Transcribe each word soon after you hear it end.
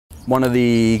One of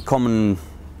the common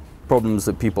problems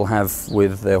that people have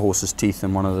with their horse's teeth,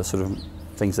 and one of the sort of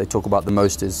things they talk about the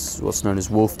most, is what's known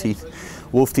as wolf teeth.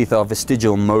 Wolf teeth are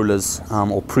vestigial molars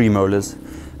or premolars.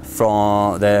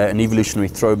 They're an evolutionary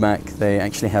throwback. They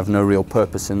actually have no real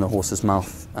purpose in the horse's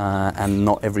mouth, and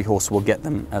not every horse will get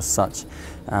them as such.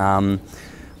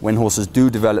 When horses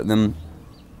do develop them,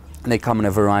 they come in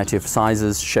a variety of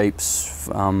sizes, shapes,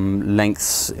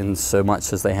 lengths, in so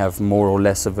much as they have more or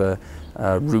less of a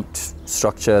root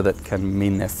structure that can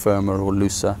mean they're firmer or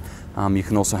looser. You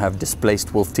can also have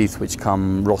displaced wolf teeth, which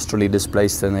come rostrally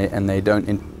displaced, and they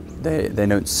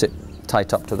don't sit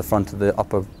tight up to the front of the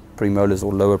upper premolars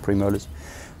or lower premolars,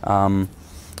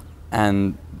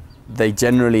 and they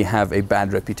generally have a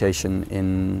bad reputation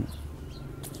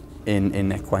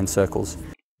in equine circles.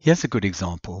 Here's a good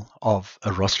example of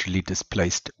a rostrally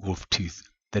displaced wolf tooth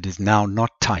that is now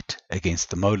not tight against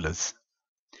the molars.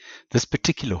 This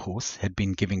particular horse had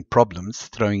been giving problems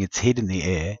throwing its head in the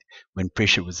air when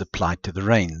pressure was applied to the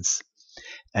reins,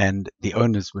 and the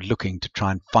owners were looking to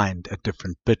try and find a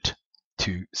different bit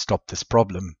to stop this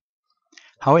problem.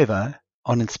 However,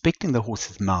 on inspecting the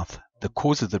horse's mouth, the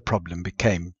cause of the problem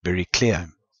became very clear.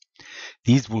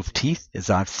 These wolf teeth,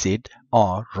 as I've said,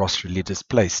 are rostrally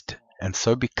displaced, and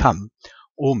so become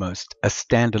almost a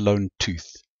standalone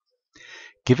tooth.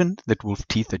 Given that wolf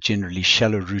teeth are generally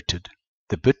shallow-rooted,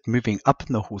 the bit moving up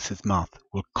in the horse's mouth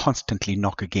will constantly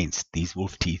knock against these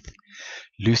wolf teeth,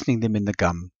 loosening them in the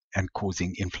gum and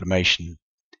causing inflammation,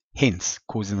 hence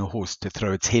causing the horse to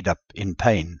throw its head up in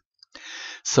pain.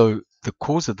 So the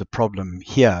cause of the problem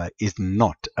here is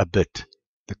not a bit.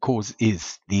 The cause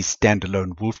is these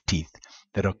standalone wolf teeth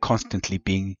that are constantly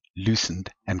being loosened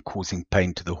and causing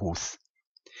pain to the horse.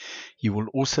 You will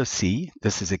also see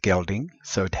this is a gelding,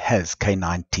 so it has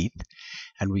canine teeth,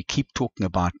 and we keep talking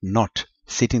about not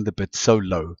setting the bit so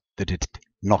low that it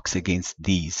knocks against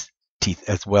these teeth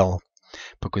as well,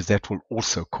 because that will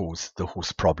also cause the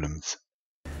horse problems.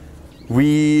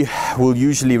 We will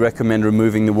usually recommend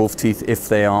removing the wolf teeth if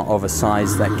they are of a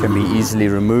size that can be easily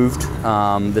removed.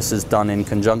 This is done in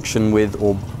conjunction with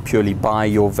or purely by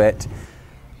your vet.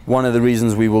 One of the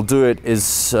reasons we will do it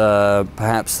is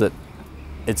perhaps that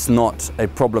it's not a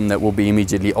problem that will be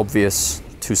immediately obvious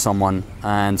to someone,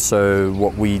 and so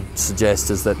what we suggest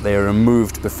is that they are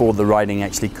removed before the riding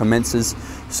actually commences,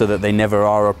 so that they never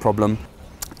are a problem.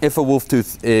 If a wolf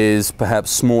tooth is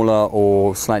perhaps smaller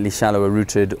or slightly shallower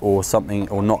rooted or something,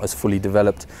 or not as fully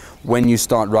developed, when you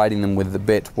start riding them with the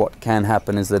bit, what can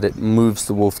happen is that it moves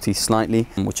the wolf teeth slightly,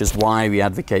 which is why we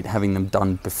advocate having them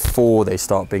done before they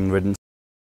start being ridden.